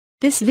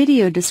This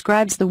video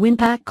describes the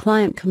WIN-PAK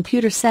client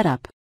computer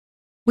setup.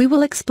 We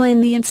will explain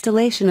the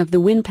installation of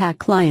the WIN-PAK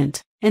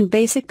client and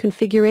basic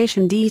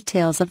configuration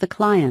details of the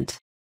client.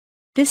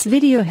 This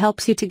video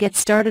helps you to get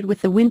started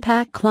with the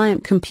WIN-PAK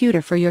client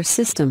computer for your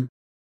system.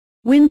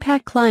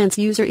 WIN-PAK Client's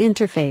user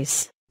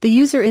interface. The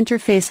user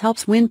interface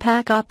helps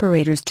WIN-PAK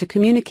operators to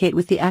communicate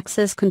with the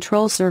access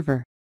control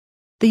server.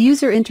 The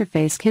user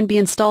interface can be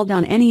installed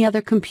on any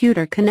other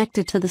computer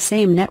connected to the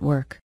same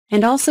network,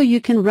 and also you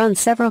can run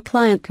several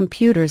client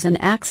computers and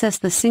access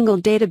the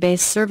single database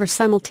server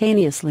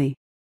simultaneously.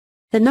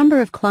 The number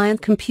of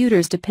client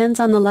computers depends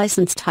on the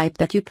license type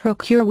that you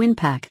procure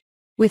WIN-PAK.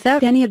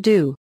 Without any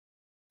ado,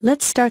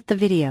 let's start the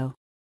video.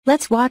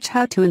 Let's watch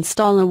how to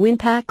install a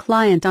WIN-PAK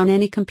client on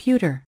any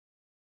computer.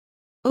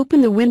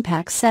 Open the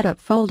WIN-PAK setup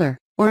folder,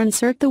 or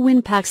insert the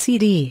WIN-PAK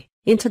CD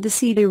into the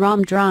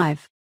CD-ROM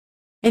drive.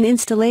 An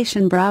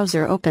installation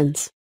browser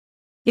opens.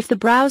 If the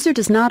browser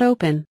does not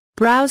open,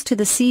 browse to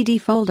the CD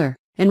folder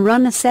and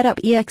run the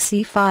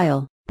setup.exe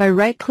file by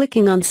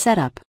right-clicking on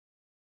Setup.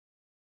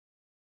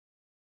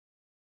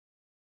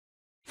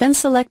 Then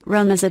select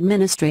Run as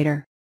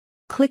Administrator.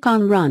 Click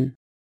on Run.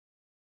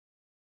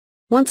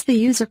 Once the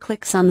user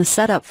clicks on the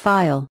setup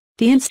file,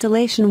 the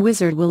installation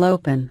wizard will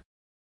open.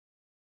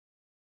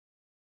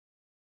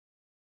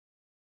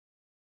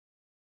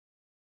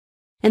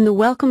 And the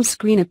welcome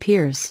screen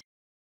appears.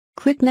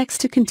 Click Next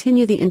to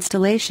continue the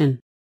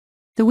installation.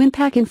 The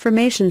WIN-PAK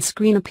information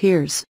screen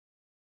appears.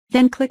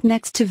 Then click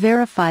Next to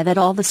verify that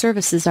all the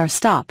services are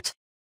stopped.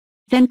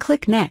 Then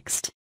click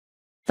Next.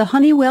 The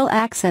Honeywell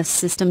Access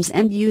Systems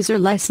End User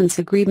License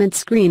Agreement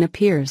screen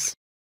appears.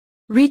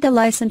 Read the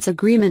license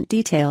agreement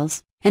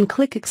details, and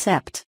click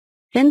Accept.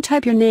 Then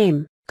type your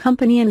name,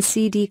 company and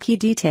CD key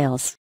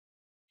details.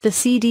 The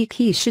CD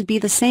key should be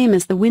the same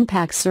as the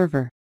WIN-PAK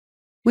server,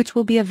 which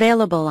will be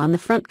available on the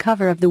front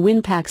cover of the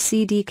WIN-PAK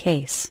CD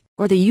case,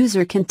 or the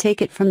user can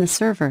take it from the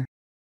server.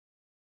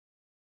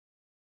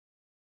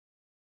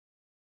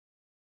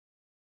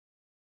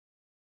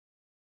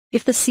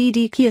 If the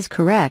CD key is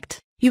correct,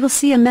 you will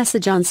see a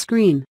message on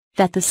screen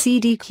that the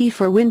CD key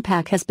for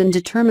WIN-PAK has been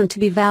determined to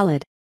be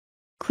valid.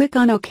 Click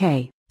on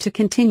OK to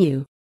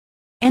continue.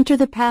 Enter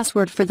the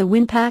password for the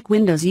WIN-PAK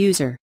Windows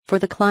user for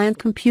the client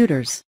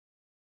computers.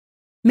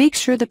 Make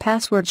sure the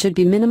password should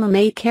be minimum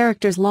 8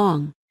 characters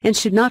long and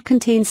should not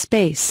contain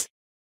space.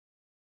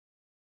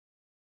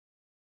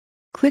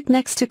 Click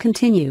Next to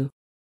continue.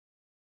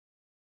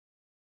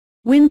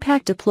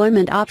 WIN-PAK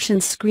Deployment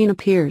Options screen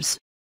appears.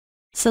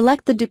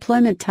 Select the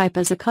deployment type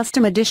as a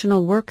custom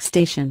additional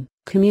workstation,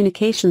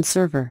 communication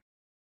server.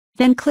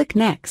 Then click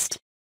Next.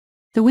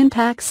 The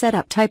WIN-PAK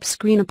Setup Type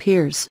screen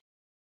appears.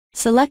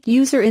 Select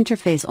User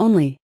Interface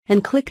Only,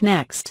 and click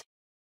Next.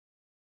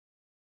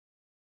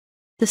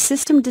 The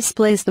system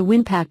displays the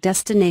WIN-PAK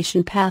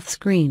Destination Path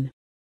screen.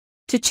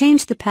 To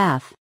change the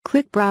path,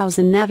 click Browse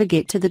and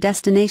navigate to the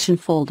destination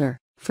folder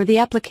for the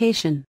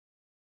application.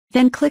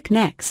 Then click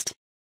Next.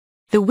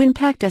 The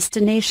WIN-PAK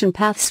Destination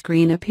Path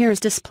screen appears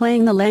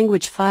displaying the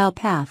language file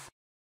path.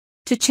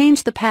 To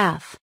change the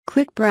path,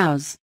 click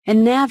Browse,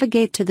 and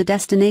navigate to the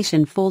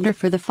destination folder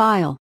for the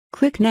file.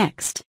 Click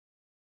Next.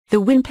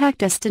 The WIN-PAK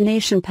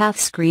Destination Path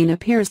screen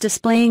appears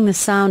displaying the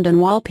sound and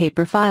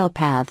wallpaper file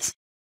paths.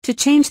 To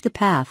change the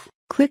path,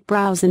 click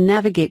Browse and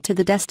navigate to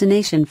the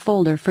destination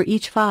folder for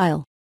each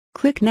file.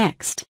 Click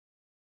Next.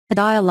 A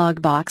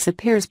dialog box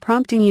appears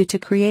prompting you to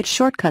create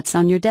shortcuts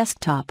on your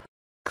desktop.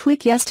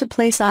 Click Yes to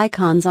place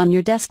icons on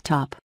your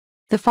desktop.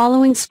 The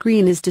following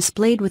screen is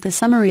displayed with a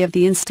summary of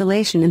the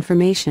installation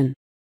information.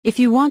 If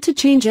you want to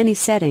change any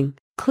setting,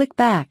 click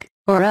Back,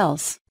 or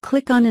else,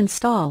 click on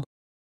Install.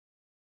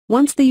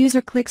 Once the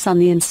user clicks on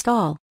the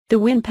Install, the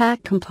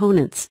WIN-PAK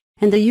components,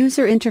 and the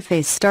user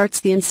interface starts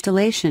the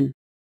installation.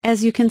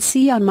 As you can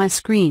see on my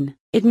screen,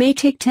 it may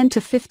take 10 to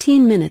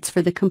 15 minutes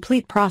for the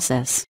complete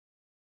process.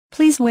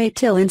 Please wait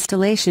till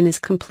installation is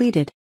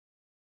completed.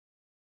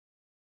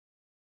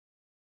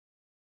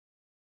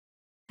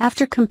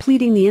 After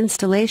completing the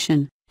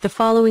installation, the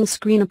following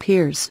screen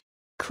appears.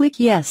 Click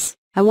Yes,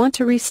 I want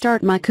to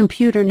restart my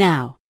computer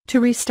now, to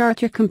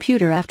restart your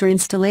computer after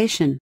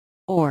installation.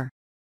 Or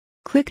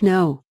click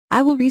No,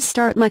 I will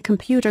restart my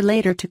computer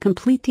later to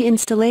complete the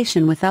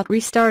installation without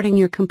restarting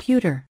your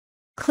computer.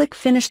 Click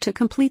Finish to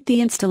complete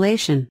the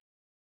installation.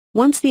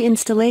 Once the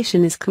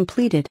installation is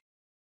completed,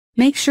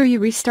 make sure you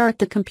restart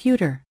the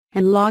computer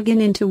and log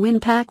in into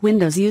WIN-PAK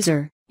Windows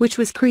User, which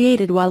was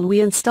created while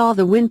we install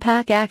the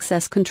WIN-PAK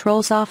Access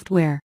Control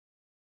software.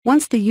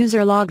 Once the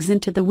user logs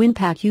into the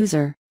WIN-PAK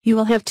user, you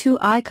will have two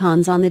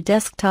icons on the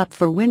desktop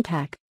for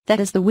WIN-PAK, that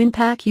is the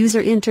WIN-PAK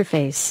User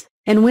Interface,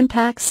 and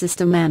WIN-PAK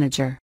System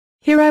Manager.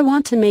 Here I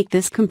want to make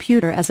this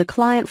computer as a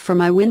client for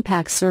my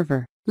WIN-PAK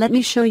server. Let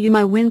me show you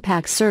my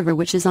WIN-PAK server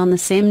which is on the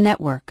same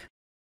network.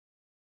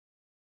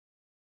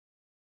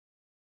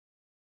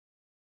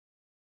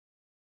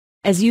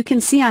 As you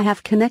can see, I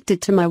have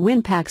connected to my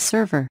WIN-PAK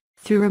server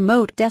through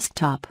remote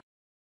desktop.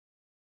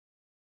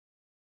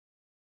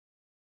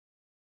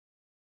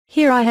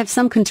 Here I have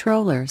some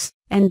controllers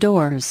and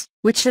doors,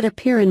 which should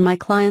appear in my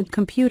client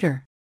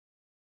computer.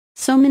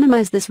 So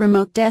minimize this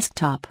remote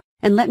desktop,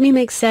 and let me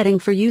make setting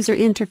for user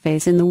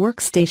interface in the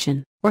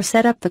workstation, or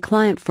set up the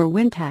client for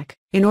WIN-PAK,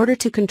 in order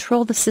to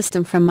control the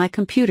system from my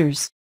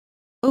computers.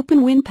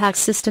 Open WIN-PAK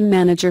System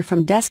Manager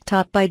from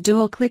desktop by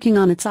dual-clicking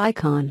on its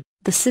icon.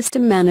 The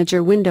System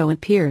Manager window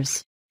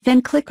appears.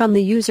 Then click on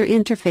the User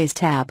Interface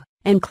tab,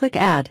 and click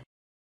Add.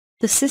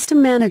 The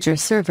System Manager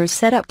Server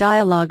Setup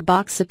dialog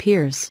box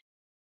appears.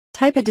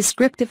 Type a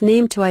descriptive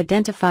name to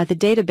identify the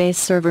database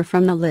server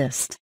from the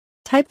list.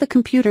 Type the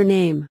computer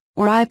name,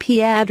 or IP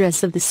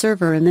address of the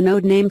server in the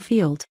node name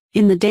field,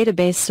 in the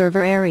database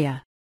server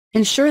area.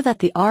 Ensure that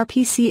the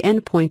RPC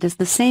endpoint is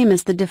the same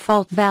as the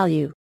default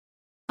value.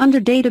 Under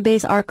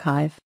Database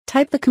Archive,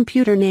 type the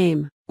computer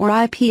name, or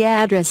IP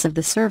address of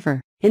the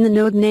server, in the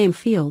node name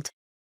field.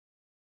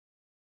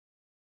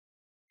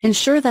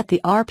 Ensure that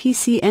the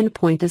RPC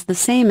endpoint is the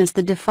same as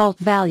the default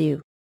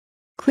value.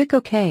 Click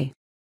OK.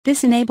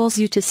 This enables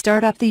you to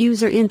start up the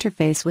user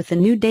interface with the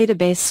new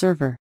database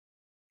server.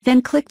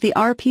 Then click the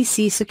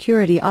RPC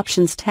Security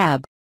Options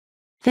tab.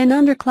 Then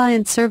under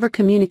Client Server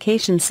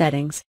Communication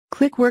Settings,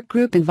 click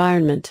Workgroup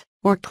Environment,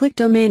 or click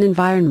Domain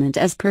Environment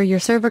as per your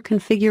server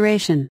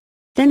configuration.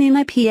 Then in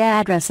IP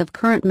address of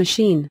current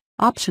machine,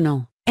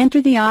 optional,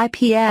 enter the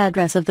IP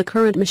address of the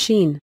current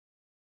machine.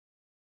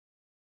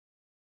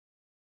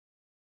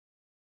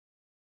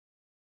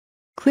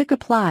 Click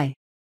Apply.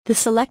 The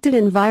selected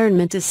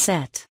environment is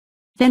set.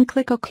 Then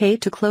click OK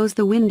to close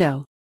the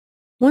window.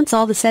 Once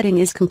all the setting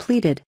is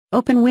completed,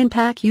 open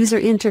WIN-PAK User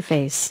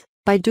Interface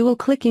by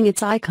dual-clicking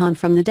its icon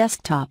from the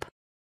desktop.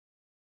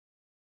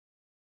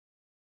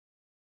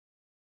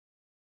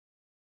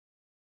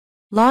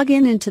 Log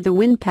in into the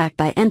WIN-PAK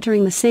by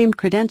entering the same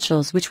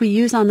credentials which we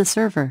use on the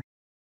server.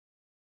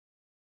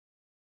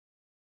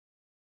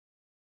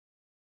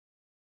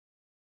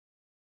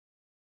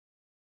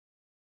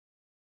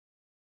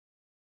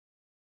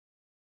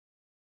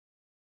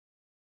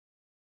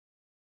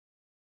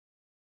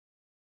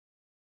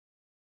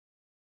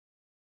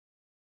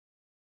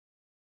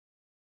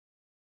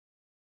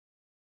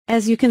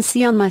 As you can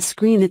see on my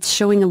screen, it's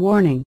showing a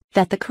warning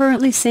that the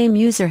currently same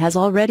user has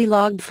already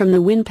logged from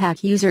the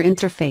WIN-PAK user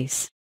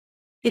interface.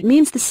 It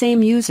means the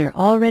same user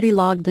already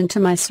logged into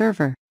my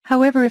server.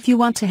 However, if you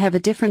want to have a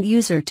different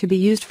user to be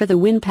used for the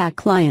WIN-PAK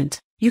client,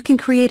 you can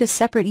create a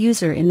separate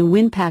user in the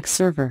WIN-PAK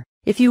server.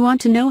 If you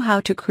want to know how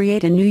to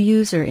create a new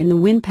user in the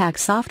WIN-PAK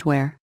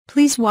software,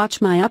 please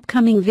watch my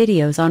upcoming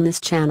videos on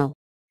this channel.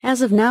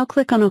 As of now,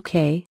 click on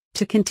OK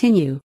to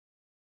continue.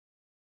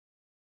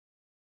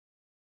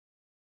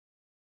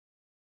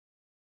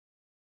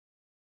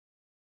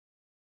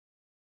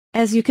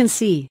 As you can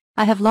see,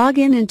 I have logged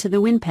in into the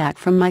WIN-PAK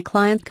from my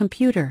client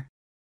computer.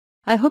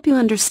 I hope you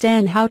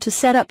understand how to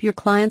set up your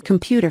client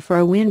computer for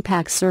a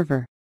WIN-PAK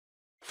server.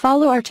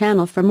 Follow our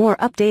channel for more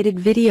updated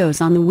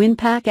videos on the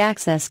WIN-PAK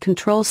access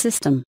control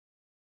system.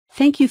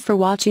 Thank you for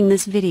watching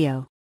this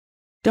video.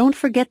 Don't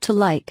forget to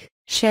like,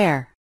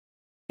 share,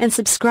 and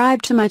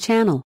subscribe to my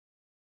channel.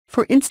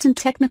 For instant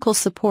technical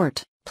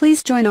support,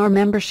 please join our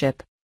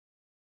membership.